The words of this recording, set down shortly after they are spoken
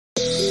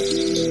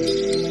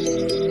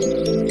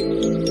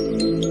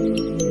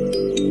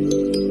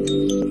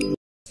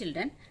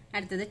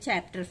അടുത്തത്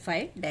chapter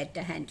 5 data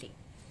handling.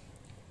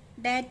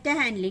 Data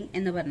handling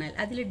എന്ന് പറഞ്ഞാൽ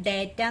അതിൽ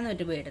ഡാറ്റ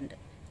എന്നൊരു വേർഡുണ്ട്.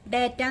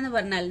 ഡാറ്റ എന്ന്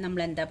പറഞ്ഞാൽ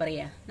നമ്മൾ എന്താ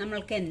പറയുക,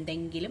 നമ്മൾക്ക്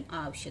എന്തെങ്കിലും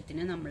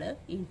ആവശ്യത്തിന് നമ്മൾ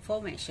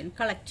ഇൻഫോർമേഷൻ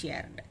കളക്ട്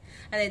ചെയ്യാറുണ്ട്.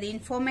 അതായത്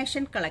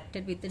ഇൻഫോർമേഷൻ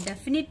കളക്റ്റഡ് വിത്ത്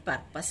ഡെഫിനിറ്റ്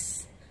പർപ്പസ്,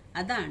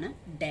 അതാണ്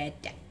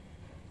ഡാറ്റ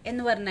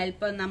എന്ന് പറഞ്ഞാൽ.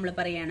 ഇപ്പോൾ നമ്മൾ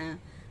പറയാണ്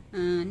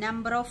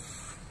number of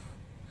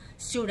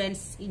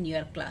students in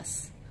your class,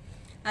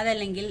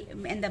 അതല്ലെങ്കിൽ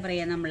എന്താ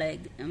പറയുക നമ്മൾ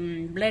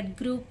blood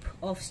group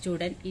of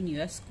student in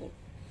your school,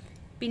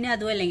 പിന്നെ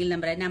അതും അല്ലെങ്കിൽ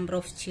നമ്മുടെ number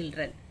of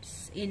childrens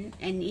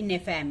in A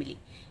family.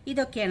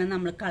 ഇതൊക്കെയാണ്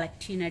നമ്മൾ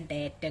കളക്ട് ചെയ്യുന്ന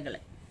ഡേറ്റകൾ.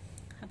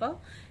 അപ്പോൾ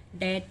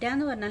ഡേറ്റ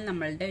എന്ന് പറഞ്ഞാൽ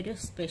നമ്മളുടെ ഒരു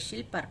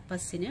സ്പെഷ്യൽ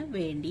പർപ്പസിന്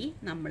വേണ്ടി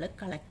നമ്മൾ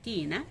കളക്ട്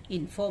ചെയ്യുന്ന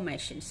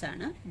ഇൻഫോർമേഷൻസ്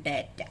ആണ്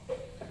ഡേറ്റ.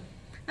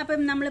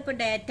 അപ്പം നമ്മളിപ്പോൾ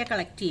ഡേറ്റ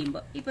കളക്ട്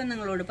ചെയ്യുമ്പോൾ ഇപ്പം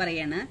നിങ്ങളോട്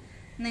പറയാണ്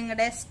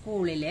നിങ്ങളുടെ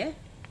സ്കൂളിൽ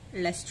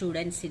ഉള്ള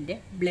സ്റ്റുഡൻസിൻ്റെ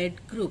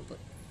ബ്ലഡ് ഗ്രൂപ്പ്.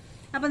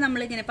 അപ്പോൾ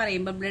നമ്മളിങ്ങനെ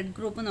പറയുമ്പോൾ ബ്ലഡ്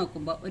ഗ്രൂപ്പ്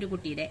നോക്കുമ്പോൾ ഒരു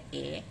കുട്ടിയുടെ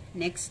A,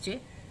 next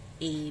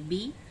AB,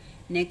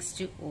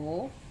 next O,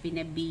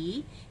 പിന്നെ B,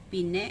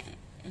 പിന്നെ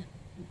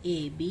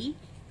AB,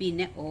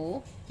 പിന്നെ O,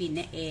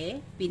 പിന്നെ A,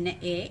 പിന്നെ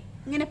A,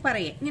 ഇങ്ങനെ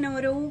പറയുക. ഇങ്ങനെ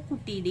ഓരോ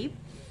കുട്ടിയുടെയും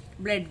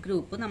ബ്ലഡ്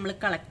ഗ്രൂപ്പ് നമ്മൾ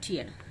കളക്ട്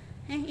ചെയ്യണം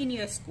in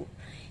your school.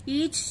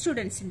 Each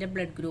സ്റ്റുഡൻസിൻ്റെ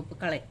blood group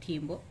collect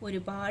ചെയ്യുമ്പോൾ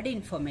ഒരുപാട്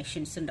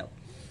ഇൻഫോർമേഷൻസ് ഉണ്ടാവും.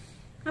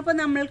 അപ്പോൾ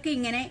നമ്മൾക്ക്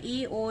ഇങ്ങനെ ഈ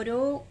ഓരോ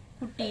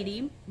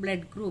കുട്ടിയുടെയും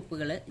ബ്ലഡ്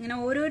ഗ്രൂപ്പുകൾ ഇങ്ങനെ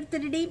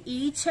ഓരോരുത്തരുടെയും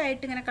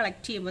ഈച്ചായിട്ട് ഇങ്ങനെ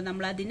കളക്ട് ചെയ്യുമ്പോൾ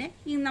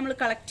നമ്മൾ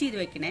കളക്ട് ചെയ്ത്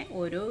വെക്കണേ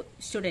ഓരോ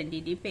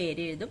സ്റ്റുഡൻറ്റിൻ്റെയും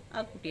പേര് എഴുതും,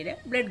 ആ കുട്ടിയുടെ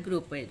ബ്ലഡ്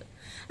ഗ്രൂപ്പ് എഴുതും.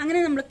 അങ്ങനെ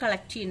നമ്മൾ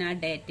കളക്ട് ചെയ്യുന്ന ആ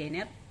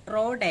ഡേറ്റേനെ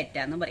റോ ഡേറ്റ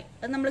എന്ന് പറയും.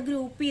 അത് നമ്മൾ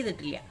ഗ്രൂപ്പ്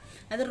ചെയ്തിട്ടില്ല,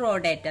 അത് റോ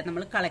ഡേറ്റ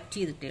നമ്മൾ കളക്ട്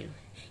ചെയ്തിട്ടേ ഉള്ളൂ.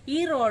 ഈ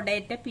റോ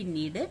ഡേറ്റ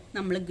പിന്നീട്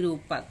നമ്മൾ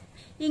ഗ്രൂപ്പാക്കും.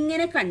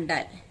 ഇങ്ങനെ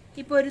കണ്ടാൽ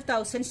ഇപ്പോൾ ഒരു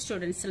 1000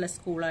 സ്റ്റുഡൻസ് ഉള്ള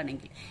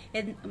സ്കൂളാണെങ്കിൽ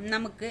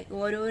നമുക്ക്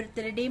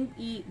ഓരോരുത്തരുടെയും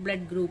ഈ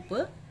ബ്ലഡ് ഗ്രൂപ്പ്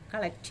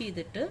കളക്ട്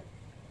ചെയ്തിട്ട്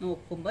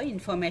നോക്കുമ്പോൾ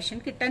ഇൻഫോർമേഷൻ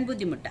കിട്ടാൻ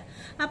ബുദ്ധിമുട്ടാണ്.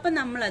 അപ്പം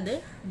നമ്മളത്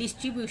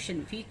ഡിസ്ട്രിബ്യൂഷൻ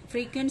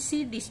ഫ്രീക്വൻസി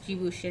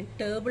ഡിസ്ട്രിബ്യൂഷൻ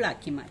ടേബിൾ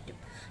ആക്കി മാറ്റും.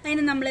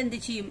 അതിന് നമ്മൾ എന്ത്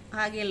ചെയ്യും,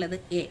 ആകെയുള്ളത്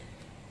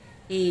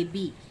AB,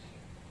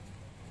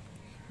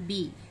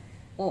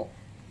 BO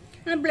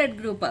ബ്ലഡ്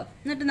ഗ്രൂപ്പ് ആകും.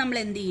 എന്നിട്ട് നമ്മൾ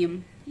എന്ത് ചെയ്യും,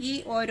 ഈ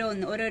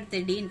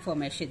ഓരോരുത്തരുടെയും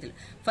ഇൻഫോർമേഷൻ ഇതിൽ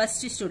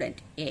ഫസ്റ്റ്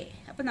സ്റ്റുഡൻറ്റ് A,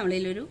 അപ്പം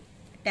നമ്മളിലൊരു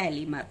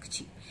ടാലി മാർക്ക്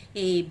ചെയ്യും.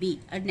 AB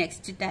അത്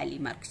നെക്സ്റ്റ് ടാലി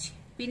മാർക്ക് ചെയ്യും.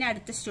 പിന്നെ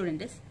അടുത്ത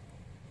സ്റ്റുഡൻറ്റ്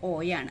O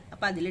ആണ്,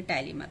 അപ്പം അതിൽ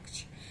ടാലി മാർക്ക്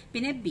ചെയ്യും.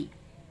 പിന്നെ B.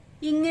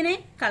 ഇങ്ങനെ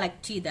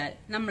കളക്ട് ചെയ്താൽ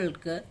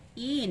നമ്മൾക്ക്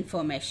ഈ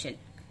ഇൻഫോർമേഷൻ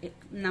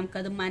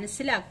നമുക്കത്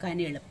മനസ്സിലാക്കാൻ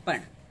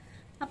എളുപ്പമാണ്.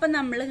 അപ്പം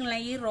നമ്മൾ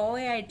ഈ റോ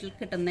ആയിട്ട്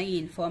കിട്ടുന്ന ഈ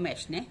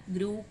ഇൻഫോർമേഷനെ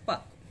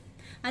ഗ്രൂപ്പാക്കും.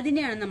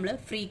 അതിനെയാണ് നമ്മൾ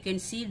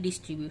ഫ്രീക്വൻസി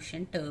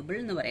ഡിസ്ട്രിബ്യൂഷൻ ടേബിൾ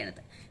എന്ന്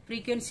പറയുന്നത്.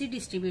 ഫ്രീക്വൻസി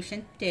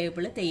ഡിസ്ട്രിബ്യൂഷൻ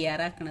ടേബിൾ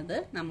തയ്യാറാക്കുന്നത്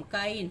നമുക്ക്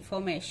ആ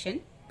ഇൻഫോർമേഷൻ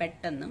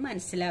പെട്ടെന്ന്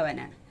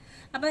മനസ്സിലാവാനാണ്.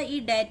 അപ്പോൾ ഈ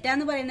ഡാറ്റ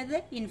എന്ന് പറയുന്നത്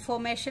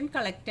ഇൻഫോർമേഷൻ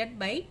കളക്റ്റഡ്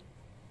ബൈ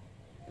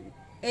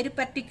ഒരു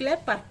പർട്ടിക്കുലർ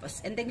പർപ്പസ്,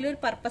 എന്തെങ്കിലും ഒരു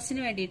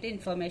പർപ്പസിന് വേണ്ടിയിട്ട്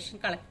ഇൻഫോർമേഷൻ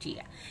കളക്ട്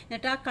ചെയ്യുക.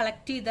 എന്നിട്ട് ആ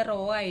കളക്ട് ചെയ്ത റോ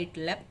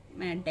ആയിട്ടുള്ള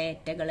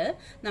ഡേറ്റകൾ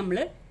നമ്മൾ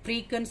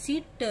ഫ്രീക്വൻസി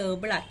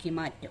ടേബിൾ ആക്കി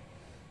മാറ്റും.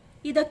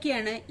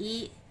 ഇതൊക്കെയാണ് ഈ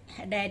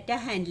ഡാറ്റ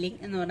ഹാൻഡ്ലിംഗ്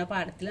എന്ന് പറഞ്ഞ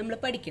പാഠത്തിൽ നമ്മൾ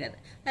പഠിക്കുന്നത്.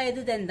 അതായത്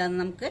ഇതെന്താന്ന്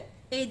നമുക്ക്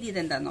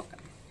എഴുതിയത് എന്താന്ന് നോക്കാം.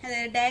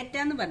 അതായത് ഡാറ്റ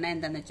എന്ന് പറഞ്ഞാൽ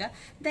എന്താന്ന് വെച്ചാൽ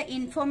the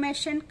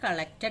information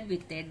collected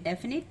with a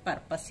definite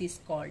purpose is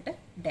called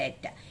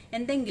data.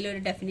 എന്തെങ്കിലും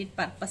ഒരു ഡെഫിനിറ്റ്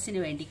പർപ്പസിന്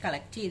വേണ്ടി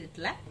കളക്ട്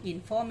ചെയ്തിട്ടുള്ള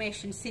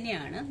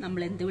ഇൻഫോർമേഷൻസിനെയാണ്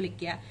നമ്മൾ എന്ത്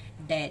വിളിക്കുക,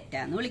 ഡാറ്റ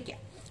എന്ന് വിളിക്കുക.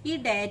 ഈ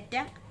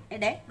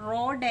ഡാറ്റയുടെ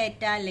റോ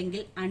ഡാറ്റ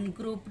അല്ലെങ്കിൽ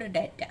അൺഗ്രൂപ്പ്ഡ്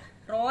ഡാറ്റ,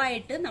 റോ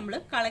ആയിട്ട് നമ്മൾ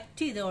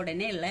കളക്ട് ചെയ്ത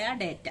ഉടനെ ഉള്ള ആ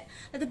ഡാറ്റ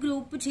അത്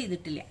ഗ്രൂപ്പ്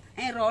ചെയ്തിട്ടില്ല.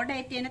 റോ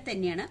ഡാറ്റേനെ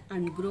തന്നെയാണ്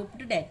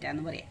അൺഗ്രൂപ്പ്ഡ് ഡാറ്റ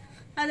എന്ന് പറയുക.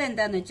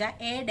 അതെന്താന്ന് വെച്ചാൽ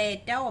A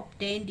data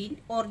obtained in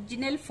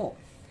original form.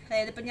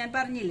 അതായത് ഇപ്പം ഞാൻ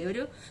പറഞ്ഞില്ലേ,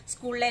 ഒരു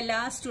സ്കൂളിലെ എല്ലാ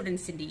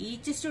സ്റ്റുഡൻസിൻ്റെയും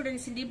ഈച്ച്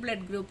സ്റ്റുഡൻസിൻ്റെയും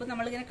ബ്ലഡ് ഗ്രൂപ്പ്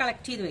നമ്മളിങ്ങനെ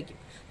കളക്ട് ചെയ്ത് വെക്കും.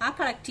 ആ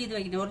കളക്ട് ചെയ്ത്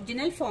വയ്ക്കുന്ന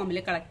ഒറിജിനൽ ഫോമിൽ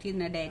കളക്ട്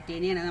ചെയ്യുന്ന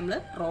ഡാറ്റേനെയാണ് നമ്മൾ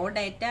റോ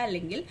ഡാറ്റ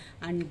അല്ലെങ്കിൽ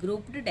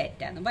അൺഗ്രൂപ്പ്ഡ്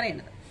ഡാറ്റ എന്ന്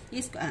പറയുന്നത്.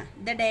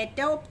 The data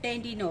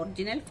obtained in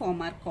original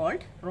form are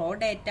called raw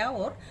data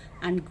or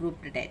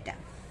ungrouped data.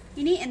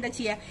 ഇനി എന്താ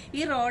ചെയ്യുക,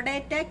 ഈ raw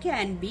data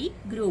can be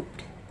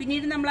grouped.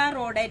 പിന്നീട് നമ്മൾ ആ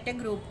റോ ഡാറ്റ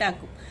ഗ്രൂപ്പ്ഡ്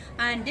ആക്കും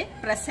and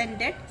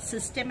presented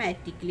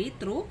systematically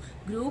through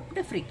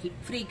grouped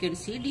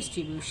frequency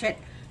distribution.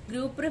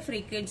 Grouped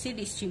frequency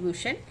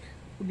distribution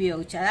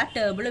ഉപയോഗിച്ച്, ആ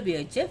ടേബിൾ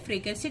ഉപയോഗിച്ച്,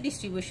 ഫ്രീക്വൻസി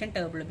ഡിസ്ട്രിബ്യൂഷൻ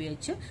ടേബിൾ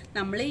ഉപയോഗിച്ച്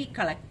നമ്മൾ ഈ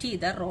കളക്ട്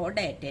ചെയ്ത റോ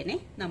ഡാറ്റേനെ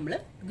നമ്മൾ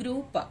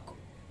ഗ്രൂപ്പ് ആക്കും.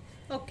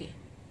 ഓക്കെ,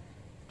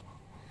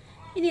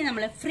 ഇനി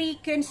നമ്മൾ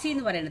ഫ്രീക്വൻസി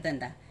എന്ന് പറയുന്നത്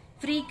എന്താ?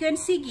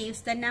 Frequency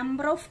gives the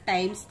number of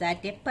times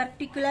that A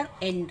particular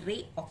entry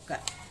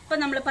occur. ഇപ്പൊ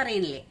നമ്മൾ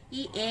പറയുന്നില്ലേ,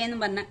 ഈ എ എന്ന്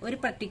പറഞ്ഞ ഒരു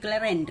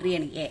particular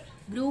എൻട്രിയാണ് A.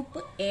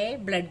 Group A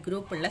blood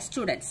group ഉള്ള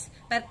സ്റ്റുഡൻസ്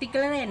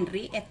പർട്ടിക്കുലർ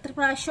എൻട്രി എത്ര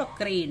പ്രാവശ്യം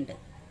ഒക്കർ ചെയ്യുന്നുണ്ട്.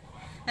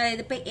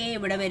 അതായത് ഇപ്പൊ എ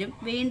ഇവിടെ വരും,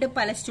 വീണ്ടും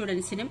പല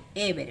സ്റ്റുഡൻസിനും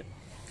എ വരും.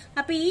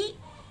 അപ്പൊ ഈ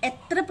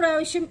എത്ര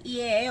പ്രാവശ്യം ഈ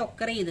എ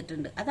ഒക്കർ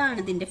ചെയ്തിട്ടുണ്ട്, അതാണ്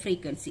ഇതിന്റെ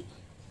ഫ്രീക്വൻസി.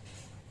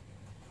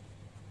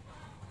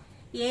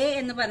 എ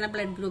എന്ന് പറഞ്ഞ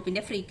ബ്ലഡ്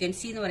ഗ്രൂപ്പിന്റെ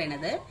ഫ്രീക്വൻസി എന്ന്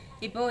പറയുന്നത്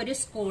ഇപ്പോൾ ഒരു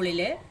സ്കൂളിൽ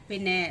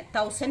പിന്നെ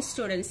 1000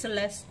 സ്റ്റുഡൻസ്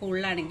ഉള്ള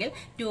സ്കൂളിലാണെങ്കിൽ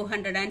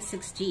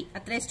 260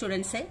 അത്രയും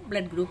സ്റ്റുഡൻസ്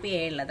ബ്ലഡ് ഗ്രൂപ്പ്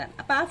എ ഉള്ളതാണ്.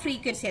 അപ്പോൾ ആ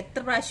ഫ്രീക്വൻസി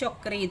എത്ര പ്രാവശ്യം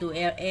ഒക്കർ ചെയ്തു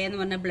എ എന്ന്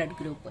പറഞ്ഞ ബ്ലഡ്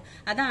ഗ്രൂപ്പ്,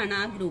 അതാണ്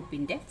ആ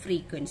ഗ്രൂപ്പിന്റെ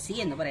ഫ്രീക്വൻസി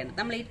എന്ന് പറയുന്നത്.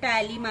 നമ്മൾ ഈ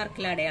ടാലി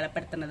മാർക്കിൽ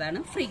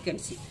അടയാളപ്പെടുത്തുന്നതാണ്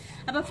ഫ്രീക്വൻസി.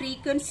 അപ്പോൾ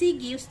frequency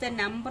gives the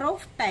number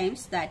of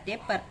times that A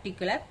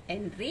particular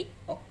entry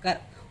occur.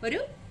 ഒരു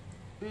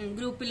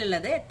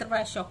ഗ്രൂപ്പിലുള്ളത് എത്ര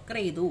പ്രാവശ്യം ഒക്കർ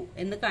ചെയ്തു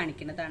എന്ന്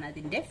കാണിക്കുന്നതാണ്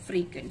അതിന്റെ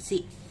ഫ്രീക്വൻസി.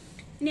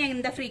 ഇനി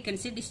എന്താ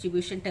ഫ്രീക്വൻസി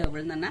ഡിസ്ട്രിബ്യൂഷൻ ടേബിൾ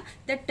എന്ന് പറഞ്ഞാൽ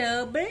the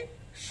table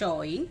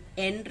showing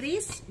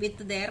entries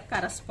with their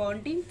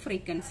corresponding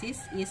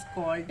frequencies is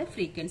called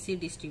frequency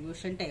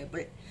distribution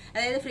table.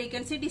 അതായത്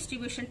ഫ്രീക്വൻസി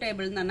ഡിസ്ട്രിബ്യൂഷൻ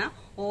ടേബിൾ എന്ന് പറഞ്ഞാൽ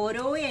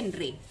ഓരോ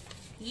എൻട്രി,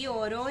 ഈ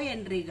ഓരോ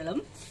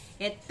എൻട്രികളും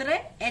എത്ര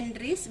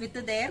entries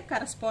with their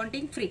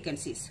corresponding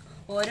frequencies,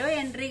 ഓരോ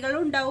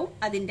എൻട്രികളും ഉണ്ടാവും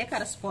അതിന്റെ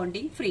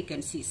corresponding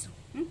ഫ്രീക്വൻസീസും.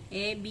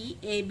 A B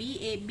A B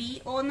A B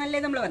O എന്നല്ലേ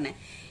നമ്മൾ പറഞ്ഞത്.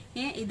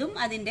 ഇതും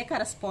അതിന്റെ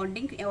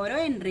കറസ്പോണ്ടിങ് ഓരോ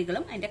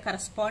എൻട്രികളും അതിന്റെ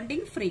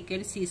കറസ്പോണ്ടിങ്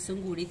ഫ്രീക്വൻസീസും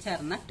കൂടി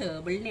ചേർന്ന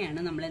ടേബിളിനെയാണ്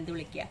നമ്മൾ എന്ത്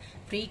വിളിക്കുക,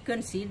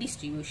 ഫ്രീക്വൻസി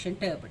ഡിസ്ട്രിബ്യൂഷൻ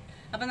ടേബിൾ.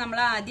 അപ്പൊ നമ്മൾ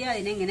ആദ്യം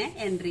അതിനെങ്ങനെ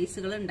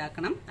എൻട്രീസുകൾ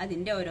ഉണ്ടാക്കണം,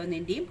 അതിന്റെ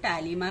ഓരോന്നിന്റെയും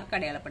ടാലി മാർക്ക്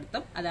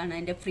അടയാളപ്പെടുത്തും, അതാണ്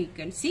അതിന്റെ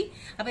ഫ്രീക്വൻസി.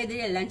 അപ്പൊ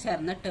ഇതിലെല്ലാം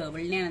ചേർന്ന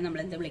ടേബിളിനെയാണ്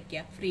നമ്മൾ എന്ത്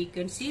വിളിക്കുക,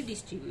 ഫ്രീക്വൻസി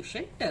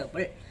ഡിസ്ട്രിബ്യൂഷൻ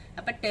ടേബിൾ.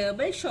 അപ്പൊ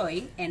table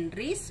showing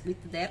entries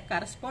with their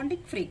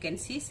corresponding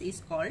frequencies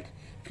is called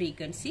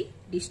frequency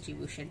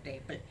distribution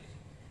table.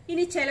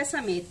 ഇനി ചില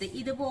സമയത്ത്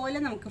ഇതുപോലെ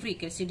നമുക്ക്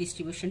ഫ്രീക്വൻസി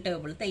ഡിസ്ട്രിബ്യൂഷൻ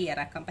ടേബിൾ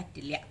തയ്യാറാക്കാൻ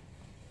പറ്റില്ല.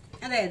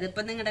 അതായത്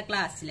ഇപ്പൊ നിങ്ങളുടെ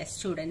ക്ലാസ്സിലെ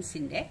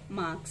സ്റ്റുഡൻസിന്റെ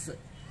മാർക്സ്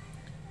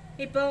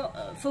ഇപ്പോൾ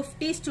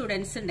 50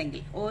 സ്റ്റുഡൻസ്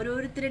ഉണ്ടെങ്കിൽ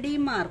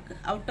ഓരോരുത്തരുടെയും മാർക്ക്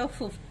ഔട്ട് ഓഫ്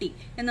 50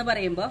 എന്ന്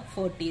പറയുമ്പോൾ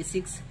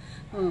 46,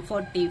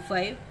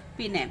 45,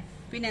 പിന്നെ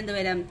എന്ത്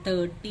വരാം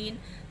 13,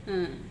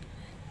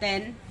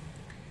 10,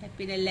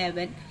 പിന്നെ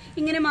 11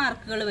 ഇങ്ങനെ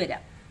മാർക്കുകൾ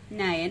വരാം,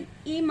 9.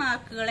 ഈ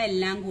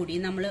മാർക്കുകളെല്ലാം കൂടി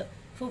നമ്മൾ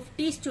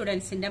 50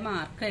 സ്റ്റുഡൻസിന്റെ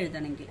മാർക്ക്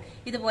എഴുതണമെങ്കിൽ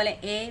ഇതുപോലെ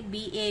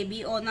എ ബി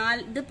ഒ 4,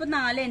 ഇതിപ്പോ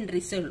 4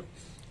 എൻട്രീസേ ഉള്ളൂ.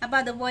 അപ്പൊ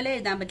അതുപോലെ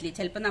എഴുതാൻ പറ്റില്ല.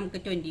 ചിലപ്പോൾ നമുക്ക്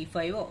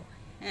 25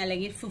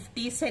 അല്ലെങ്കിൽ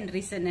 50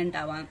 എൻട്രീസ് തന്നെ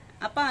ഉണ്ടാവാം.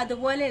 അപ്പൊ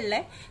അതുപോലെയുള്ള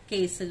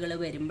കേസുകൾ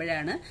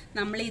വരുമ്പോഴാണ്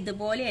നമ്മൾ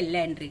ഇതുപോലെ എല്ലാ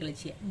എൻട്രികളും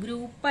ചെയ്യുക,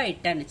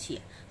 ഗ്രൂപ്പായിട്ടാണ്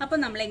ചെയ്യുക. അപ്പൊ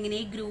നമ്മൾ എങ്ങനെ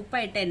ഈ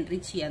ഗ്രൂപ്പായിട്ട് എൻട്രി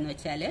ചെയ്യാന്ന്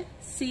വെച്ചാൽ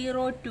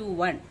 0 to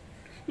 1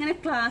 ഇങ്ങനെ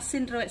ക്ലാസ്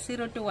ഇന്റർവെൽ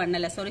 0 to 1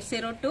 അല്ല, സോറി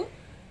 0 to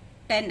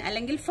 10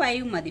 അല്ലെങ്കിൽ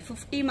 5 മതി,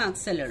 50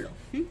 മാർക്സ് അല്ലേ ഉള്ളൂ.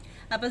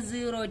 അപ്പൊ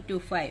 0 to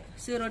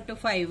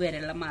 5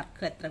 വരെയുള്ള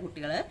മാർക്ക് എത്ര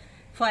കുട്ടികൾ,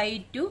 5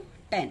 to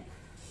 10,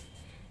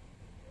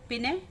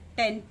 പിന്നെ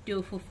 10 to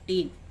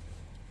 15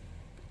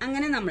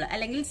 അങ്ങനെ നമ്മൾ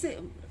അല്ലെങ്കിൽ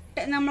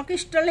നമുക്ക്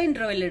ഇഷ്ടമുള്ള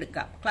ഇന്റർവെൽ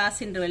എടുക്കാം. ക്ലാസ്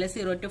ഇന്റർവെൽ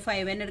 0 to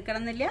 5 തന്നെ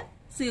എടുക്കണം എന്നില്ല,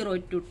 0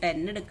 to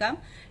 10 എടുക്കാം.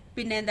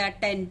 പിന്നെ എന്താ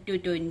 10 to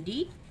 20,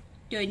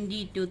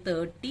 20 to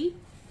 30,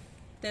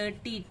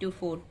 30 to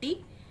 40,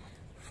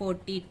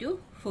 40 to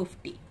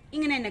 50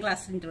 ഇങ്ങനെ തന്നെ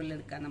ക്ലാസ് ഇന്റർവെൽ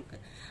എടുക്കാം നമുക്ക്.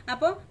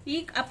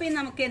 അപ്പോൾ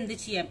നമുക്ക് എന്ത്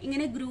ചെയ്യാം,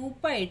 ഇങ്ങനെ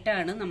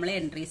ഗ്രൂപ്പായിട്ടാണ് നമ്മൾ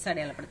എൻട്രീസ്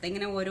അടയാളപ്പെടുത്തുക.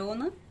 ഇങ്ങനെ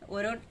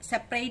ഓരോ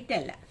സെപ്പറേറ്റ്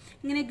അല്ല,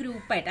 ഇങ്ങനെ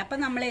ഗ്രൂപ്പായിട്ട്. അപ്പൊ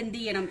നമ്മൾ എന്ത്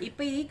ചെയ്യണം,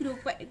 ഇപ്പൊ ഈ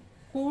ഗ്രൂപ്പ്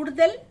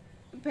കൂടുതൽ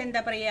ഇപ്പൊ എന്താ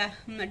പറയാ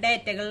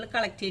ഡേറ്റകൾ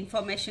കളക്ട് ചെയ്യുക,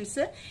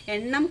 ഇൻഫോർമേഷൻസ്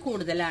എണ്ണം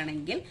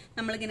കൂടുതലാണെങ്കിൽ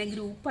നമ്മളിങ്ങനെ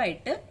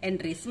ഗ്രൂപ്പായിട്ട്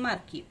എൻട്രീസ്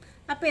മാർക്ക് ചെയ്യും.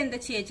 അപ്പൊ എന്താ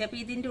ചെയ്യുക, അപ്പൊ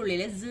ഇതിന്റെ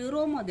ഉള്ളിൽ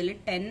 0 മുതൽ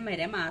 10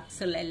 വരെ മാർക്സ്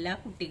ഉള്ള എല്ലാ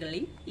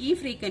കുട്ടികളെയും ഈ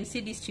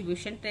ഫ്രീക്വൻസി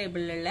ഡിസ്ട്രിബ്യൂഷൻ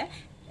ടേബിളിലുള്ള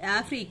ആ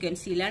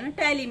ഫ്രീക്വൻസിയിലാണ്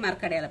ടാലി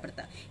മാർക്ക്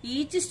അടയാളപ്പെടുത്തുക.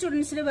 ഈച്ച്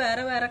സ്റ്റുഡൻസിന്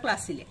വേറെ വേറെ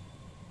ക്ലാസ്സില്.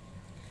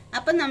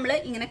 അപ്പൊ നമ്മൾ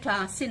ഇങ്ങനെ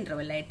ക്ലാസ്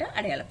ഇന്റർവെൽ ആയിട്ട്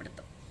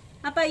അടയാളപ്പെടുത്തും.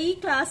 അപ്പൊ ഈ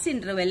ക്ലാസ്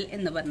ഇന്റർവെൽ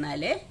എന്ന്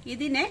പറഞ്ഞാല്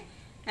ഇതിനെ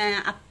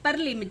അപ്പർ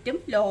ലിമിറ്റും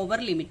ലോവർ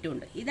ലിമിറ്റും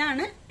ഉണ്ട്.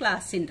 ഇതാണ്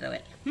ക്ലാസ്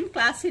ഇന്റർവെൽ.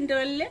 ക്ലാസ്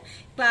ഇന്റർവെല്ലില്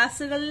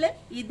ക്ലാസ്സുകളിൽ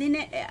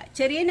ഇതിനെ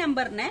ചെറിയ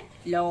നമ്പറിനെ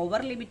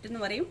ലോവർ ലിമിറ്റ്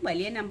എന്ന് പറയും,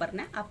 വലിയ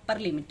നമ്പറിനെ അപ്പർ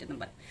ലിമിറ്റ് എന്ന്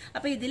പറയും.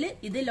 അപ്പൊ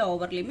ഇത്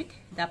ലോവർ ലിമിറ്റ്,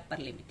 ഇത് അപ്പർ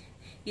ലിമിറ്റ്,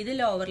 ഇത്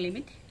ലോവർ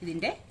ലിമിറ്റ്,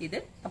 ഇത്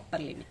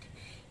അപ്പർ ലിമിറ്റ്.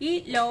 ഈ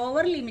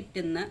lower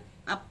limit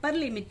upper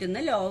limit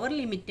lower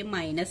limit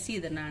minus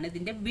ചെയ്തിട്ടാണ്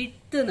ഇതിന്റെ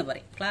വിഡ്ത്ത് എന്ന്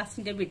പറയും,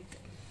 ക്ലാസിന്റെ വിഡ്ത്ത്.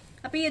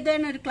 അപ്പൊ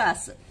ഇതാണ് ഒരു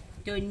ക്ലാസ്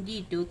 20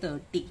 to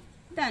 30,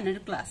 ഇതാണ്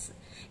ഒരു ക്ലാസ്.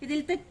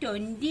 ഇതിലത്തെ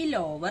 20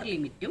 ലോവർ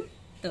ലിമിറ്റും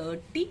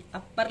 30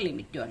 അപ്പർ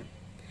ലിമിറ്റും ആണ്.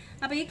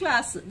 അപ്പൊ ഈ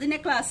ക്ലാസ് ഇതിനെ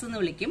ക്ലാസ് എന്ന്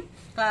വിളിക്കും.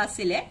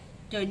 ക്ലാസ്സിലെ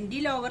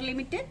 20 ലോവർ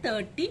ലിമിറ്റ്,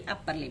 30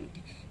 അപ്പർ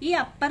ലിമിറ്റ്. ഈ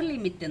upper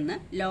limit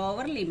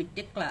lower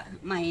limit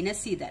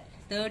minus ചെയ്താൽ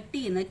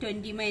 30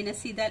 20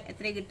 മൈനസ് ചെയ്താൽ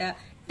എത്ര കിട്ടുക,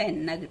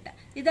 10 കിട്ടുക.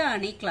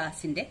 ഇതാണ് ഈ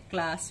ക്ലാസിന്റെ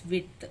ക്ലാസ്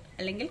വിഡ്ത്ത്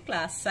അല്ലെങ്കിൽ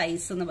ക്ലാസ്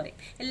സൈസ് എന്ന് പറയും.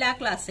 എല്ലാ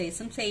ക്ലാസ്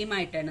സൈസും സെയിം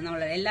ആയിട്ടാണ്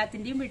നമ്മൾ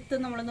എല്ലാത്തിന്റെയും വിഡ്ത്ത്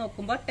നമ്മൾ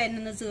നോക്കുമ്പോൾ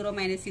 10 0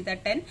 മൈനസ് ചെയ്താൽ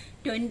 10,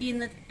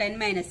 20 10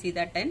 മൈനസ്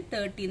ചെയ്താൽ 10,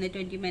 30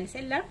 20 മൈനസ്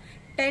എല്ലാം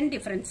 10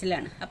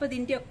 ഡിഫറൻസിലാണ്. അപ്പൊ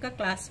ഇതിന്റെ ഒക്കെ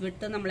ക്ലാസ്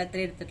വിഡ്ത്ത് നമ്മൾ എത്ര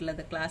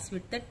എടുത്തിട്ടുള്ളത്, ക്ലാസ്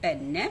വിഡ്ത്ത്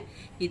 10.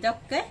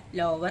 ഇതൊക്കെ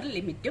ലോവർ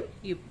ലിമിറ്റും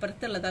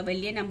ഇപ്പുറത്തുള്ളത്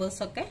വലിയ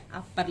നമ്പേഴ്സ് ഒക്കെ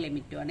അപ്പർ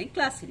ലിമിറ്റുമാണ് ഈ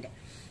ക്ലാസിന്റെ.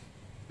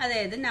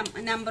 അതായത്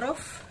നമ്പർ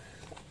ഓഫ്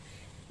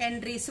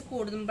എൻട്രീസ്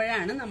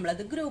കൂടുമ്പോഴാണ്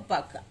നമ്മളത് ഗ്രൂപ്പ്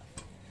ആക്കുക.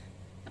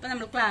 അപ്പൊ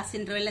നമ്മൾ ക്ലാസ്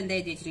ഇന്റർവെൽ എന്താ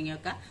എഴുതി വെച്ചിട്ടുണ്ടെങ്കിൽ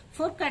നോക്കാം.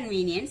 Four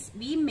convenience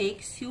we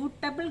make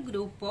suitable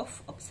group of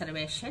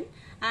observation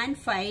and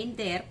find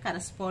their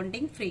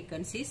corresponding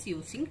frequencies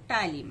using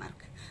Tally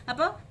mark.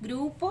 അപ്പൊ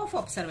ഗ്രൂപ്പ് ഓഫ്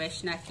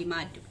ഒബ്സർവേഷൻ ആക്കി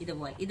മാറ്റും.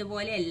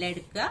 ഇതുപോലെ എല്ലാം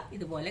എടുക്കുക,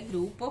 ഇതുപോലെ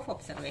ഗ്രൂപ്പ് ഓഫ്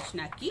ഒബ്സർവേഷൻ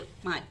ആക്കി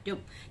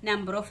മാറ്റും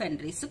നമ്പർ ഓഫ്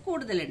എൻട്രീസ്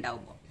കൂടുതൽ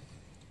ഉണ്ടാവുമ്പോൾ.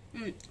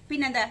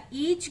 പിന്നെന്താ,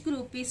 each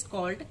group is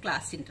called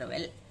class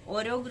interval.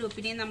 ഓരോ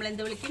ഗ്രൂപ്പിനെയും നമ്മൾ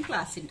എന്ത് വിളിക്കും?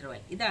 Class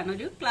interval. ഇതാണ്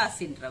ഒരു ക്ലാസ്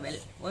ഇന്റർവെൽ.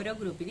 ഓരോ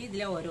ഗ്രൂപ്പിനെയും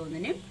ഇതിലെ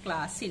ഓരോന്നിനും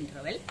ക്ലാസ്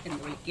ഇന്റർവെൽ എന്ന്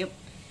വിളിക്കും.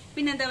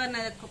 പിന്നെന്താ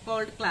പറഞ്ഞത്?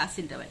 Called class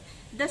interval.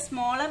 The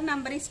smaller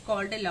number is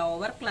called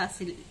lower class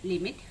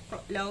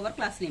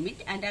limit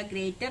and a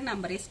greater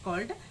number is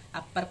called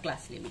upper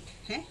class limit.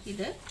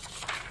 ഇത്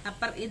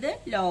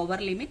lower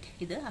limit,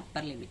 ഇത്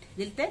upper limit.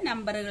 ഇതിലത്തെ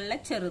നമ്പറുകളിലെ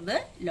ചെറുത്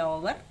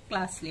lower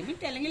class limit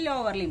അല്ലെങ്കിൽ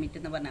lower limit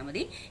എന്ന് പറഞ്ഞാൽ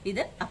മതി.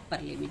 ഇത്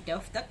upper limit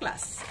of the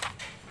class.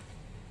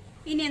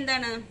 ഇനി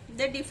എന്താണ്?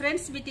 The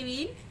difference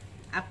between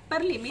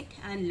upper limit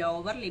and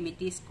lower limit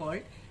is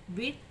called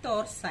width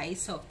or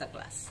size of the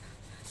class.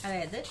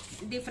 അതായത്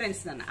ഡിഫറൻസ്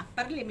എന്നാണ്.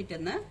 അപ്പർ ലിമിറ്റ്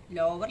എന്ന്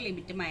ലോവർ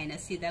ലിമിറ്റ്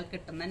മൈനസ് ചെയ്താൽ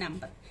കിട്ടുന്ന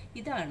നമ്പർ,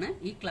 ഇതാണ്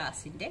ഈ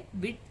ക്ലാസിന്റെ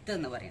വിഡ്ത്ത്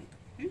എന്ന് പറയുന്നത്.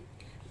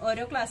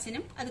 ഓരോ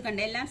ക്ലാസ്സിനും അത്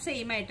കണ്ട് എല്ലാം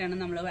സെയിം ആയിട്ടാണ്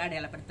നമ്മൾ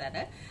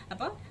അടയാളപ്പെടുത്താറ്.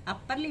 അപ്പോൾ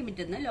അപ്പർ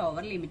ലിമിറ്റ് നിന്ന്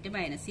ലോവർ ലിമിറ്റ്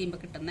മൈനസ്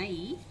ചെയ്യുമ്പോൾ കിട്ടുന്ന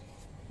ഈ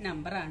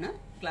നമ്പറാണ്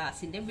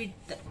ക്ലാസിന്റെ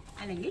വിഡ്ത്ത്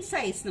അല്ലെങ്കിൽ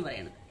സൈസ് എന്ന്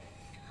പറയുന്നത്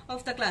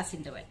ഓഫ് ദ ക്ലാസ്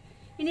ഇന്റർവെൽ.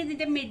 ഇനി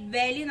ഇതിന്റെ മിഡ്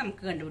വാല്യൂ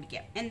നമുക്ക്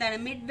കണ്ടുപിടിക്കാം. എന്താണ്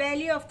mid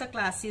value of the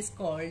class is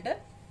called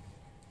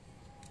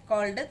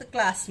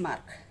class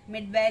mark.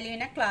 Mid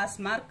വാല്യൂവിനെ class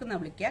mark എന്ന്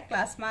വിളിക്കുക.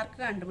 ക്ലാസ് മാർക്ക്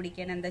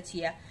കണ്ടുപിടിക്കാൻ എന്താ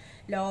ചെയ്യുക?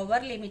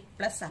 Lower limit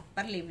plus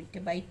upper limit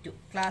by 2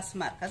 class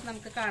mark. അത്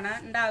നമുക്ക്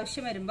കാണേണ്ട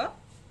ആവശ്യം വരുമ്പോൾ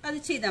അത്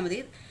ചെയ്താൽ മതി.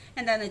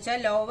 എന്താണെന്ന് വെച്ചാൽ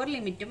ലോവർ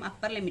ലിമിറ്റും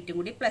അപ്പർ ലിമിറ്റും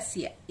കൂടി പ്ലസ്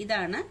ചെയ്യുക.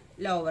 ഇതാണ്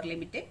ലോവർ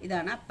ലിമിറ്റ്,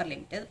 ഇതാണ് അപ്പർ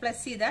ലിമിറ്റ്. അത്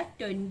പ്ലസ് ചെയ്താൽ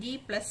 20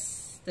 പ്ലസ്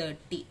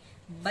 30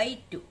 ബൈ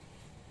 2.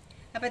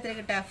 അപ്പോൾ എത്ര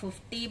കിട്ടുക?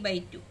 50 ബൈ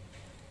 2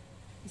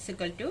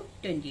 =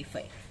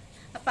 25.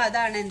 അപ്പൊ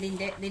അതാണ്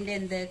ഇതിന്റെ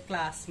എന്ത്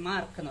ക്ലാസ്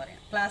മാർക്ക് എന്ന്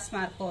പറയുന്നത്. ക്ലാസ്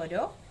മാർക്ക്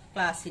ഓരോ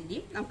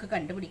ക്ലാസിന്റെയും നമുക്ക്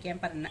കണ്ടുപിടിക്കാൻ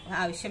പറഞ്ഞ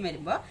ആവശ്യം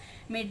വരുമ്പോൾ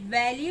mid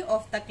value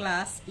of the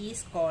class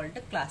is called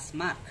class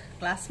mark.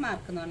 Class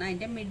mark എന്ന് പറഞ്ഞാൽ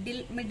അതിന്റെ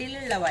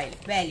മിഡിലുള്ള വാല്യൂ.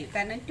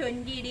 കാരണം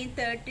 20യുടെയും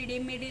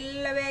 30യുടെയും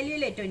മിഡിലുള്ള വാല്യൂ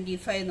അല്ലേ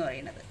 25 എന്ന്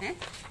പറയുന്നത്.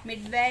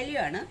 മിഡ് വാല്യൂ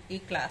ആണ് ഈ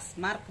ക്ലാസ്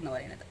മാർക്ക് എന്ന്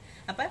പറയുന്നത്.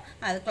 അപ്പൊ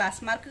അത്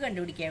ക്ലാസ് മാർക്ക്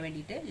കണ്ടുപിടിക്കാൻ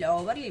വേണ്ടിയിട്ട്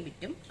ലോവർ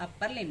ലിമിറ്റും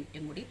അപ്പർ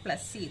ലിമിറ്റും കൂടി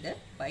പ്ലസ് ചെയ്ത്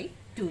ബൈ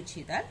 2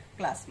 ചെയ്താൽ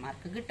ക്ലാസ്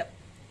മാർക്ക് കിട്ടും.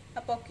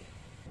 അപ്പൊ ഓക്കെ.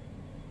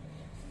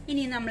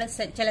 ഇനി നമ്മൾ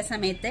ചില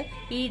സമയത്ത്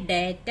ഈ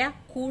ഡാറ്റ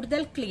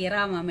കൂടുതൽ ക്ലിയർ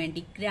ആവാൻ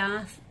വേണ്ടി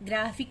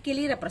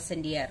ഗ്രാഫിക്കലി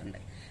റെപ്രസെന്റ് ചെയ്യാറുണ്ട്.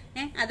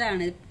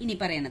 അതാണ് ഇനി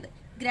പറയുന്നത്.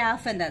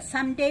 ഗ്രാഫ് എന്താ?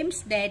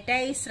 Sometimes data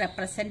is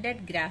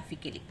represented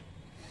graphically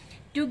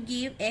to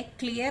give A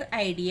clear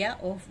idea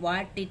of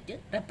what it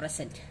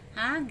represent.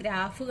 ആ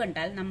ഗ്രാഫ്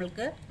കണ്ടാൽ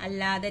നമ്മൾക്ക്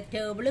അല്ലാതെ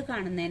ടേബിൾ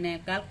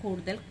കാണുന്നതിനേക്കാൾ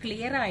കൂടുതൽ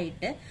ക്ലിയർ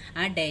ആയിട്ട്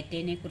ആ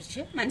ഡാറ്റയെ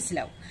കുറിച്ച്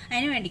മനസ്സിലാവും.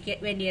 അതിന്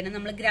വേണ്ടിയാണ്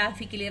നമ്മൾ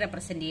ഗ്രാഫിക്കലി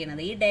റെപ്രസെന്റ്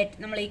ചെയ്യുന്നത്. ഈ ഡാറ്റ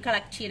നമ്മൾ ഈ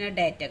കളക്ട് ചെയ്യുന്ന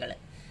ഡാറ്റകൾ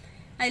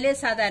അതിൽ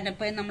സാധാരണ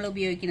ഇപ്പോൾ നമ്മൾ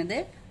ഉപയോഗിക്കുന്നത്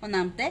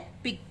ഒന്നാമത്തെ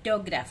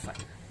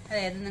പിക്ടോഗ്രാഫാണ്.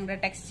 അതായത് നിങ്ങളുടെ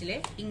ടെക്സ്റ്റിൽ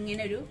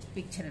ഇങ്ങനെ ഒരു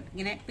പിക്ചർ,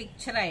 ഇങ്ങനെ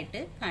പിക്ചറായിട്ട്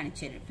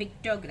കാണിച്ചു തരും.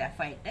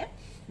 പിക്ടോഗ്രാഫായിട്ട്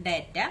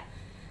ഡാറ്റ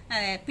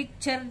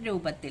പിക്ചർ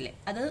രൂപത്തിൽ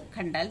അത്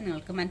കണ്ടാൽ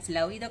നിങ്ങൾക്ക്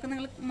മനസ്സിലാവും. ഇതൊക്കെ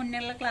നിങ്ങൾ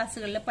മുന്നുള്ള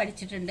ക്ലാസ്സുകളിൽ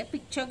പഠിച്ചിട്ടുണ്ട്.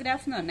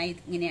 പിക്ചോഗ്രാഫ് എന്ന് പറഞ്ഞാൽ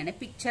ഇങ്ങനെയാണ്,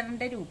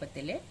 പിക്ചറിന്റെ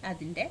രൂപത്തിൽ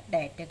അതിന്റെ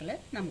ഡാറ്റകൾ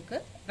നമുക്ക്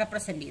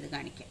റെപ്രസെന്റ് ചെയ്ത്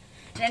കാണിക്കാം.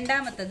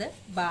 രണ്ടാമത്തത്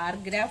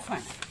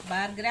ബാർഗ്രാഫാണ്.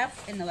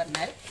 ബാർഗ്രാഫ് എന്ന്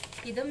പറഞ്ഞാൽ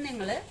ഇതും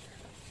നിങ്ങൾ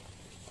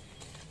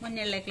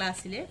മുന്നുള്ള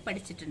ക്ലാസ്സിൽ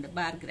പഠിച്ചിട്ടുണ്ട്.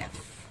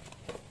 ബാർഗ്രാഫ്,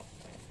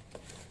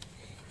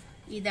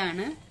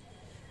 ഇതാണ്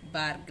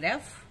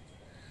ബാർഗ്രാഫ്.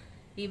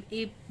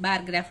 ഈ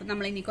ബാർഗ്രാഫ്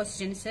നമ്മൾ ഇനി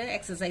ക്വസ്റ്റ്യൻസ്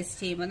എക്സസൈസ്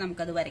ചെയ്യുമ്പോൾ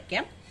നമുക്കത്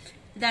വരയ്ക്കാം.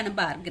 ഇതാണ്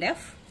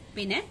ബാർഗ്രാഫ്.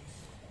 പിന്നെ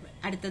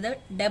അടുത്തത്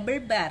ഡബിൾ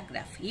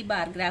ബാർഗ്രാഫ്. ഈ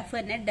ബാർഗ്രാഫ്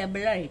തന്നെ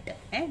ഡബിൾ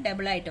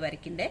ആയിട്ട്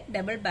വരയ്ക്കണ്ടേ,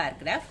 ഡബിൾ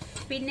ബാർഗ്രാഫ്.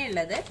 പിന്നെ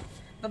ഉള്ളത്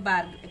ഇപ്പൊ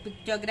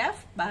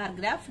പിക്ടോഗ്രാഫ്,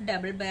 ബാർഗ്രാഫ്,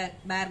 ഡബിൾ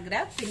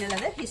ബാർഗ്രാഫ്.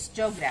 പിന്നുള്ളത്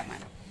ഹിസ്റ്റോഗ്രാം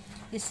ആണ്.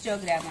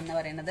 ഹിസ്റ്റോഗ്രാം എന്ന്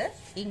പറയുന്നത്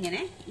ഇങ്ങനെ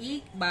ഈ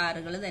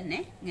ബാറുകൾ തന്നെ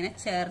ഇങ്ങനെ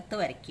ചേർത്ത്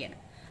വരയ്ക്കുകയാണ്.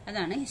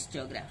 അതാണ്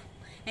ഹിസ്റ്റോഗ്രാഫ്.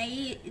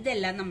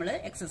 ഇതെല്ലാം നമ്മൾ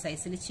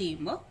എക്സസൈസിൽ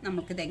ചെയ്യുമ്പോൾ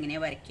നമുക്കിത്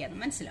എങ്ങനെയാണ് വരയ്ക്കുകയെന്ന്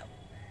മനസ്സിലാവും.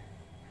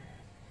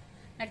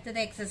 അടുത്തത്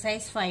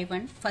exercise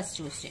 5.1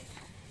 first question.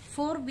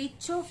 Four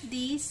which of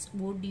these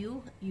would you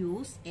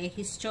use A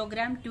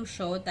histogram to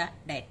show the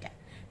data?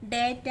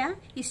 Data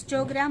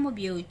histogram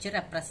ഉപയോഗിച്ച്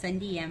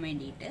റെപ്രസെന്റ് ചെയ്യാൻ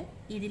വേണ്ടിയിട്ട്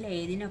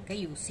ഇതിലേതിനൊക്കെ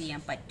യൂസ്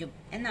ചെയ്യാൻ പറ്റും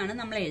എന്നാണ്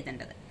നമ്മൾ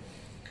എഴുതേണ്ടത്.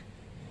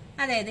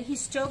 അതായത്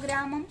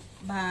ഹിസ്റ്റോഗ്രാമും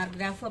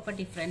ബാർഗ്രാഫും അപ്പോൾ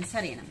ഡിഫറൻസ്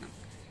അറിയണം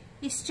നമുക്ക്.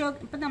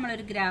 ഇപ്പം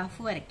നമ്മളൊരു ഗ്രാഫ്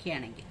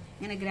വരയ്ക്കുകയാണെങ്കിൽ,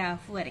 ഇങ്ങനെ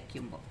ഗ്രാഫ്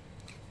വരയ്ക്കുമ്പോൾ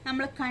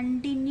നമ്മൾ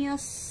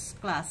കണ്ടിന്യൂസ്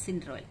ക്ലാസ്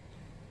ഇന്റർവെൽ,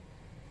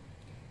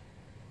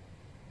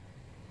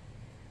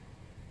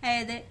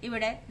 അതായത്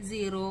ഇവിടെ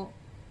 0,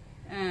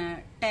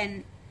 10,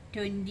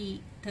 20,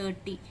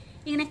 30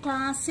 ഇങ്ങനെ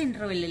ക്ലാസ്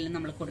ഇന്റർവെല്ലിൽ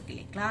നമ്മൾ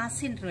കൊടുക്കില്ലേ. Class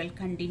interval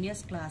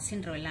continuous class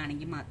interval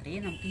ആണെങ്കിൽ മാത്രമേ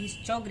നമുക്ക്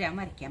ഹിസ്റ്റോഗ്രാം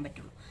വരയ്ക്കാൻ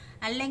പറ്റുള്ളൂ.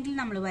 അല്ലെങ്കിൽ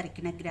നമ്മൾ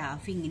വരയ്ക്കുന്ന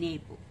ഗ്രാഫ്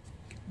ഇങ്ങനെയായി പോകും.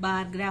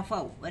 ബാർഗ്രാഫ്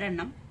ആവും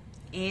ഒരെണ്ണം,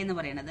 എ എന്ന്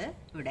പറയുന്നത്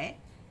ഇവിടെ,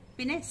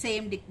 പിന്നെ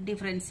സെയിം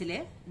ഡിഫറൻസിൽ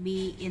ബി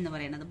എന്ന്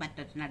പറയുന്നത്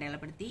മറ്റൊരു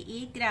അടയാളപ്പെടുത്തി. ഈ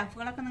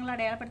ഗ്രാഫുകളൊക്കെ നിങ്ങൾ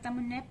അടയാളപ്പെടുത്താൻ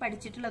മുന്നേ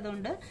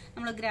പഠിച്ചിട്ടുള്ളതുകൊണ്ട്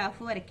നമ്മൾ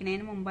ഗ്രാഫ്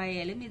വരയ്ക്കുന്നതിന്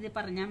മുമ്പായാലും ഇത്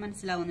പറഞ്ഞാൽ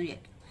മനസ്സിലാവുമെന്ന്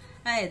വിചാരിക്കും.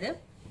 അതായത്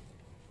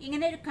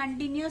ഇങ്ങനെ ഒരു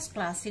കണ്ടിന്യൂസ്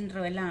ക്ലാസ്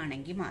ഇന്റർവെൽ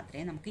ആണെങ്കിൽ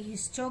മാത്രമേ നമുക്ക്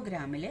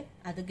ഹിസ്റ്റോഗ്രാമിൽ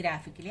അത്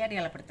ഗ്രാഫിക്കലി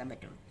അടയാളപ്പെടുത്താൻ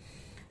പറ്റുള്ളൂ.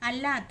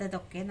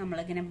 അല്ലാത്തതൊക്കെ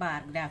നമ്മളിങ്ങനെ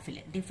ബാർഗ്രാഫിൽ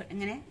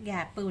ഇങ്ങനെ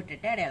ഗ്യാപ്പ്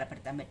വിട്ടിട്ട്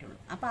അടയാളപ്പെടുത്താൻ പറ്റുള്ളൂ.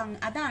 അപ്പം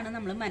അതാണ്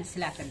നമ്മൾ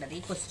മനസ്സിലാക്കേണ്ടത്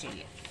ഈ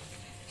ക്വസ്റ്റ്യനിൽ.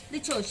 ഇത്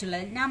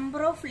ചോദിച്ചുള്ളത്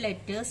number of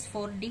letters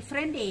four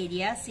different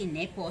areas in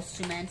A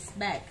പോസ്റ്റ്മാൻസ്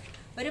bag.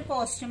 ഒരു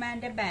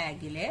പോസ്റ്റ്മാന്റെ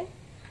ബാഗിൽ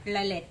ഉള്ള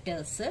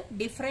ലെറ്റേഴ്സ്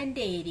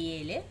ഡിഫറെന്റ്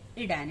ഏരിയയിൽ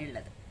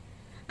ഇടാനുള്ളത്.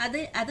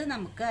 അത്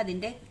നമുക്ക്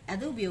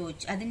അത്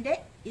ഉപയോഗിച്ച്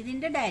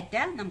ഇതിന്റെ ഡാറ്റ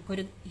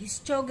നമുക്കൊരു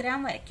ഹിസ്റ്റോഗ്രാം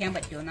വരയ്ക്കാൻ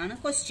പറ്റുമെന്നാണ്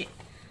ക്വസ്റ്റ്യൻ.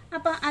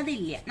 അപ്പൊ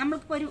അതില്ല.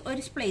 നമ്മൾക്ക്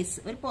ഒരു പ്ലേസ്,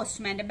 ഒരു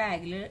പോസ്റ്റ്മാന്റെ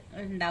ബാഗിൽ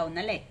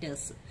ഉണ്ടാവുന്ന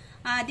ലെറ്റേഴ്സ്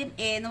ആദ്യം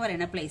എ എന്ന്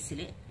പറയുന്ന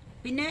പ്ലേസിൽ,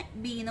 പിന്നെ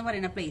ബി എന്ന്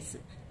പറയുന്ന പ്ലേസ്,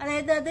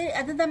 അതായത്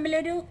അത്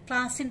തമ്മിലൊരു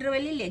ക്ലാസ്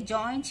ഇന്റർവെൽ ഇല്ലേ,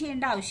 ജോയിൻ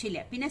ചെയ്യേണ്ട ആവശ്യമില്ല.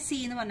 പിന്നെ സി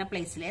എന്ന് പറഞ്ഞ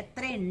പ്ലേസിൽ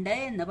എത്ര ഉണ്ട്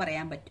എന്ന്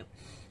പറയാൻ പറ്റും.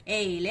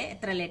 എയില്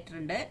എത്ര ലെറ്റർ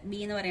ഉണ്ട്, ബി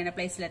എന്ന് പറയുന്ന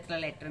പ്ലേസിൽ എത്ര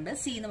ലെറ്റർ ഉണ്ട്,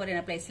 സി എന്ന്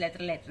പറയുന്ന പ്ലേസിൽ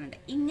എത്ര ലെറ്റർ ഉണ്ട്,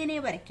 ഇങ്ങനെ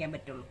വരയ്ക്കാൻ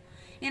പറ്റുള്ളൂ.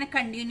 ഇങ്ങനെ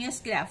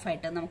കണ്ടിന്യൂസ്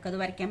ഗ്രാഫായിട്ട് നമുക്കത്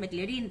വരയ്ക്കാൻ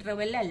പറ്റില്ല, ഒരു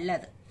ഇന്റർവെൽ അല്ല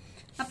അത്.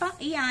 അപ്പൊ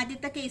ഈ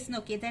ആദ്യത്തെ കേസ്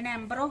നോക്കിയത്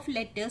number of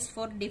letters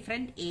four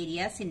different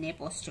areas in A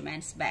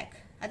പോസ്റ്റ്മാൻസ് bag.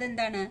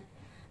 അതെന്താണ്?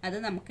 അത്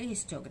നമുക്ക്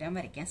ഹിസ്റ്റോഗ്രാം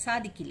വരയ്ക്കാൻ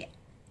സാധിക്കില്ല.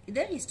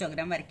 ഇത്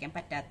ഹിസ്റ്റോഗ്രാം വരയ്ക്കാൻ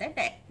പറ്റാത്ത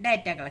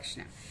ഡാറ്റ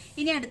കളക്ഷനാണ്.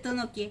 ഇനി അടുത്ത്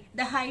നോക്കിയേ,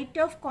 the height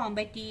of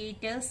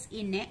competitors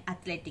in A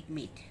athletic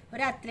meet.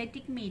 ഒരു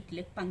അത്ലറ്റിക് മീറ്റിൽ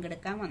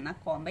പങ്കെടുക്കാൻ വന്ന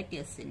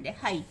കോമ്പറ്റീറ്റേഴ്സിന്റെ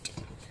ഹൈറ്റ്.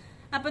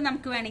 അപ്പൊ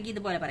നമുക്ക് വേണമെങ്കിൽ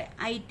ഇതുപോലെ പറയാം,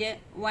 ഹൈറ്റ്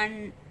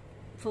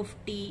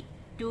 150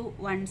 to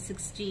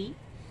 160,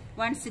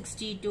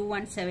 160 to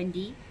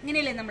 170,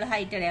 ഇങ്ങനെയല്ലേ നമ്മൾ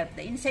ഹൈറ്റ്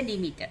അടയാളപ്പെടുത്തുക ഇൻ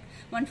സെന്റിമീറ്റർ.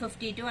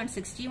 150 to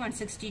 160,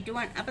 160 to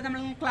 1. അപ്പൊ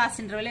നമ്മൾ ക്ലാസ്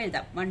ഇന്റർവെൽ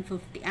എഴുതാം.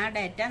 150 ആ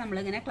ഡാറ്റ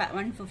നമ്മളിങ്ങനെ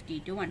 150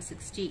 to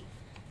 160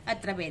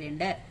 എത്ര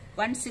പേരുണ്ട്,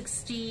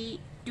 160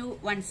 to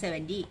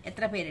 170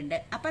 എത്ര പേരുണ്ട്.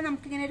 അപ്പൊ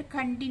നമുക്കിങ്ങനെ ഒരു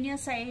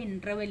കണ്ടിന്യൂസ് ആയ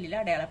ഇന്റർവെല്ലിൽ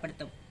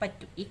അടയാളപ്പെടുത്തും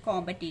പറ്റും ഈ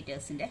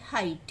കോമ്പറ്റീറ്റേഴ്സിന്റെ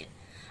ഹൈറ്റ്.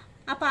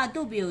 അപ്പൊ അത്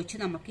ഉപയോഗിച്ച്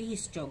നമുക്ക്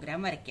ഹിസ്റ്റോഗ്രാം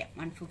വരയ്ക്കാം.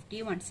 150,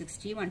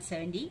 160,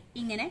 170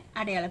 ഇങ്ങനെ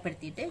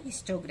അടയാളപ്പെടുത്തിയിട്ട്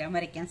ഹിസ്റ്റോഗ്രാം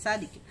വരയ്ക്കാൻ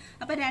സാധിക്കും.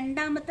 അപ്പൊ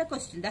രണ്ടാമത്തെ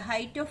question, the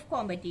height of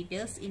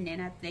competitors in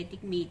an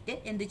athletic meet,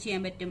 എന്ത്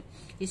ചെയ്യാൻ പറ്റും?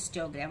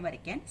 ഹിസ്റ്റോഗ്രാം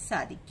വരയ്ക്കാൻ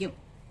സാധിക്കും.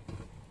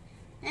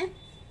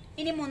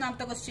 ഇനി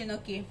മൂന്നാമത്തെ ക്വസ്റ്റ്യൻ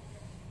നോക്കിയേ.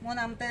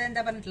 മൂന്നാമത്തേത്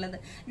എന്താ പറഞ്ഞിട്ടുള്ളത്?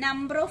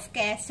 Number of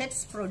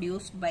cassettes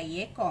produced by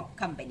A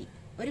company.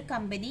 ഒരു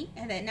company,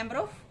 number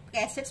of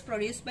cassettes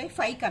produced by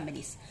 5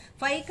 companies.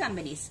 5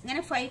 companies,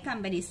 ഇങ്ങനെ 5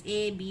 companies A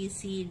B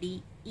C D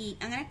E,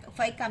 അങ്ങനെ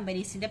 5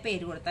 കമ്പനീസിന്റെ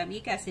പേര് കൊടുത്താൽ ഈ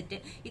കാസറ്റ്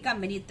ഈ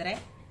കമ്പനി ഇത്ര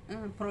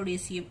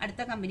പ്രൊഡ്യൂസ് ചെയ്യും,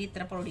 അടുത്ത കമ്പനി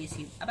ഇത്ര പ്രൊഡ്യൂസ്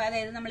ചെയ്യും. അപ്പൊ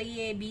അതായത് നമ്മൾ ഈ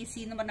എ ബി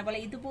സി എന്ന് പറഞ്ഞ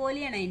പോലെ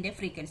ഇതുപോലെയാണ് അതിന്റെ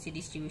ഫ്രീക്വൻസി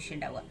ഡിസ്ട്രിബ്യൂഷൻ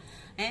ഉണ്ടാവുക.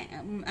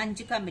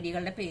 5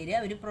 കമ്പനികളുടെ പേര്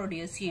അവർ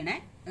പ്രൊഡ്യൂസ് ചെയ്യണ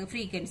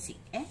ഫ്രീക്വൻസി.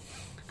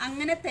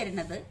 അങ്ങനെ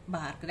തരുന്നത്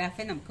ബാർ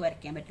ഗ്രാഫേ നമുക്ക്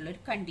വരയ്ക്കാൻ പറ്റുള്ള,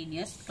 ഒരു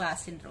കണ്ടിന്യൂസ്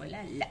ക്ലാസ് ഇന്റർവെൽ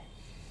അല്ല.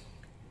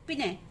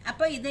 പിന്നെ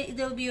അപ്പൊ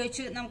ഇത്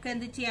ഉപയോഗിച്ച് നമുക്ക്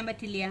എന്ത് ചെയ്യാൻ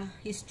പറ്റില്ല?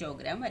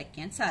 ഹിസ്റ്റോഗ്രാം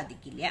വരയ്ക്കാൻ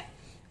സാധിക്കില്ല.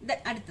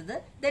 അടുത്തത്,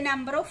 the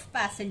number of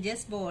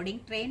passengers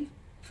boarding train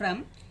from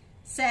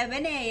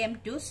 7 AM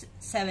to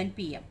 7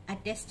 PM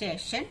at A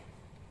station.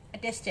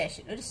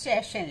 ഒരു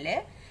സ്റ്റേഷനിൽ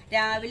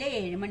രാവിലെ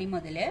 7 മണി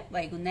മുതൽ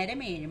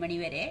വൈകുന്നേരം 7 മണി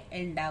വരെ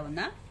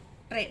ഉണ്ടാവുന്ന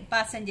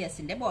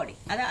പാസഞ്ചേഴ്സിന്റെ ബോഡി.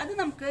 അത്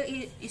നമുക്ക് ഈ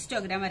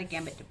ഹിസ്റ്റോഗ്രാം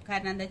വരയ്ക്കാൻ പറ്റും.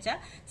 കാരണം എന്താ വെച്ചാൽ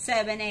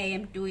 7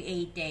 AM to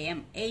 8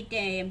 AM, 8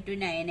 AM to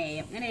 9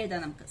 AM അങ്ങനെ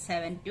എഴുതാം നമുക്ക്.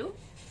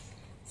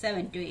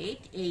 7 to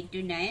 8, 8 to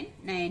 9,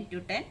 9 to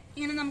 10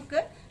 ഇങ്ങനെ നമുക്ക്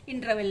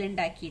ഇന്റർവെൽ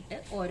ഉണ്ടാക്കിയിട്ട്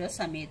ഓരോ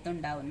സമയത്ത്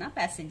ഉണ്ടാവുന്ന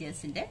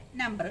പാസഞ്ചേഴ്സിന്റെ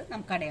നമ്പർ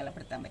നമുക്ക്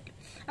അടയാളപ്പെടുത്താൻ പറ്റും.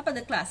 അപ്പൊ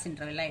അത് ക്ലാസ്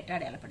ഇന്റർവെൽ ആയിട്ട്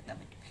അടയാളപ്പെടുത്താൻ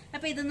പറ്റും.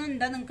 അപ്പൊ ഇതൊന്നും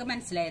എന്താ നിങ്ങൾക്ക്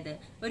മനസ്സിലായത്?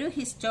 ഒരു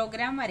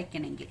ഹിസ്റ്റോഗ്രാം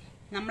വരയ്ക്കണമെങ്കിൽ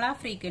നമ്മൾ ആ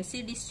ഫ്രീക്വൻസി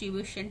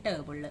ഡിസ്ട്രിബ്യൂഷൻ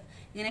ടേബിളിൽ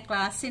ഇങ്ങനെ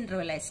ക്ലാസ്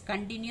ഇന്റർവെലൈസ്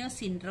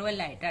കണ്ടിന്യൂസ് ഇന്റർവെൽ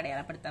ആയിട്ട്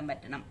അടയാളപ്പെടുത്താൻ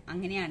പറ്റണം.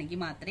 അങ്ങനെയാണെങ്കിൽ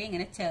മാത്രമേ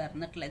ഇങ്ങനെ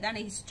ചേർന്നിട്ടുള്ള ഇതാണ്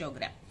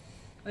ഹിസ്റ്റോഗ്രാം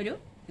ഒരു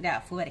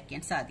ഗ്രാഫ്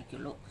വരയ്ക്കാൻ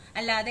സാധിക്കുള്ളൂ.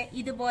 അല്ലാതെ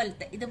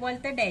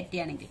ഇതുപോലത്തെ ഡാറ്റ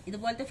ആണെങ്കിൽ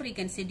ഇതുപോലത്തെ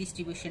frequency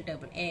distribution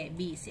table A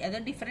B C അത്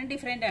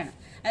ഡിഫറെന്റ് ആണ്.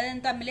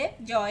 അതൊന്നും തമ്മിൽ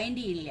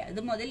ജോയിന്റ് ചെയ്യില്ല.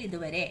 ഇത് മുതൽ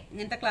ഇതുവരെ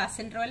ഇങ്ങനത്തെ ക്ലാസ്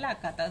ഇന്റർവെൽ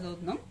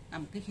ആക്കാത്തതൊന്നും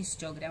നമുക്ക്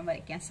ഹിസ്റ്റോഗ്രാം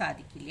വരയ്ക്കാൻ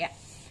സാധിക്കില്ല.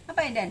 അപ്പൊ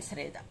അതിന്റെ ആൻസർ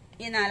എഴുതാം.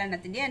 ഈ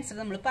 4 ആൻസർ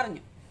നമ്മൾ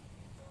പറഞ്ഞു.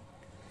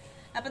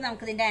 അപ്പൊ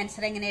നമുക്ക് ഇതിന്റെ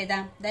ആൻസർ എങ്ങനെ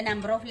എഴുതാം? The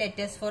number of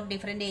letters four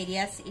different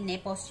areas in A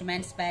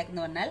പോസ്റ്റ്മാൻസ് bag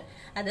എന്ന് പറഞ്ഞാൽ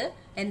അത്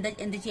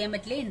എന്ത് ചെയ്യാൻ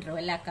പറ്റില്ല?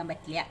 ഇന്റർവെൽ ആക്കാൻ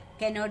പറ്റില്ല.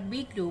 Cannot be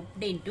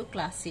grouped in two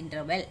class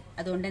interval.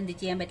 അതുകൊണ്ട് എന്ത്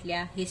ചെയ്യാൻ പറ്റില്ല?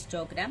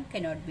 Histogram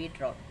cannot be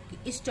drone.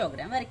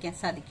 Histogram വരയ്ക്കാൻ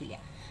സാധിക്കില്ല.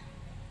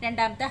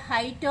 രണ്ടാമത്തെ,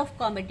 height of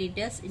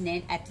competitors in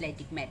N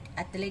athletic meet.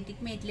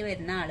 Athletic മീറ്റിൽ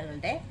വരുന്ന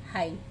ആളുകളുടെ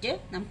ഹൈറ്റ്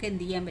നമുക്ക്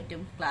എന്ത് ചെയ്യാൻ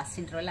പറ്റും? ക്ലാസ്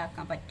ഇന്റർവെൽ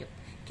ആക്കാൻ പറ്റും.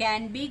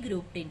 Can be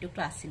grouped in two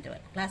class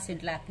interval. Class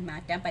interval ആക്കി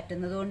മാറ്റാൻ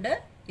പറ്റുന്നതുകൊണ്ട്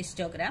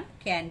histogram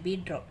can be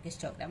drone.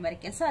 Histogram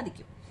വരയ്ക്കാൻ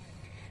സാധിക്കും.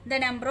 The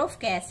number of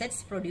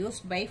cassettes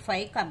produced by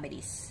 5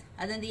 companies.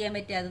 അതെന്ത് ചെയ്യാൻ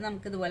പറ്റുക? അത്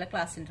നമുക്ക് ഇതുപോലെ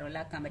ക്ലാസ് ഇന്റർവെൽ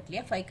ആക്കാൻ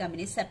പറ്റില്ല. 5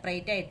 കമ്പനീസ്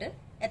സെപ്പറേറ്റ് ആയിട്ട്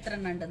എത്ര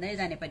എണ്ണം ഉണ്ടെന്ന്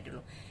എഴുതാനേ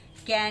പറ്റുള്ളൂ.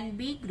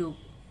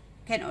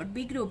 Cannot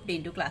be grouped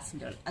in two class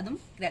interval. അതും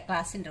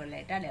ക്ലാസ് ഇന്റർവെൽ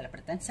ആയിട്ട്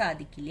അടയാളപ്പെടുത്താൻ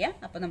സാധിക്കില്ല.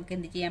 അപ്പൊ നമുക്ക്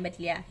എന്ത് ചെയ്യാൻ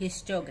പറ്റില്ല?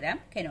 Histogram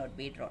cannot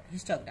be drone.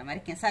 Histogram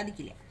വരയ്ക്കാൻ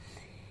സാധിക്കില്ല.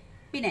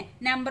 പിന്നെ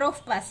number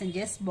of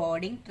passengers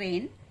boarding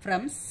train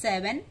from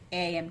 7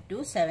 AM to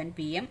 7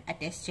 PM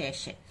at A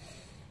station.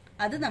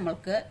 അത്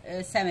നമ്മൾക്ക്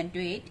 7 to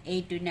 8,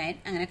 8 to 9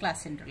 അങ്ങനെ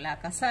ക്ലാസ് ഇന്റർവെൽ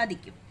ആക്കാൻ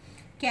സാധിക്കും.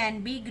 Can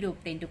be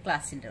grouped in two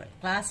class interval.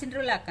 Class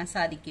interval ആക്കാൻ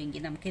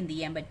സാധിക്കുമെങ്കിൽ നമുക്ക് എന്ത്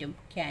ചെയ്യാൻ പറ്റും?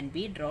 Can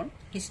be drone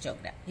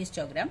histogram.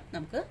 Histogram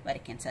നമുക്ക്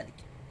വരയ്ക്കാൻ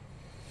സാധിക്കും.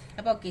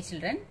 അപ്പോൾ ഓക്കെ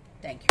ചിൽഡ്രൻ,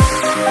 താങ്ക് യു.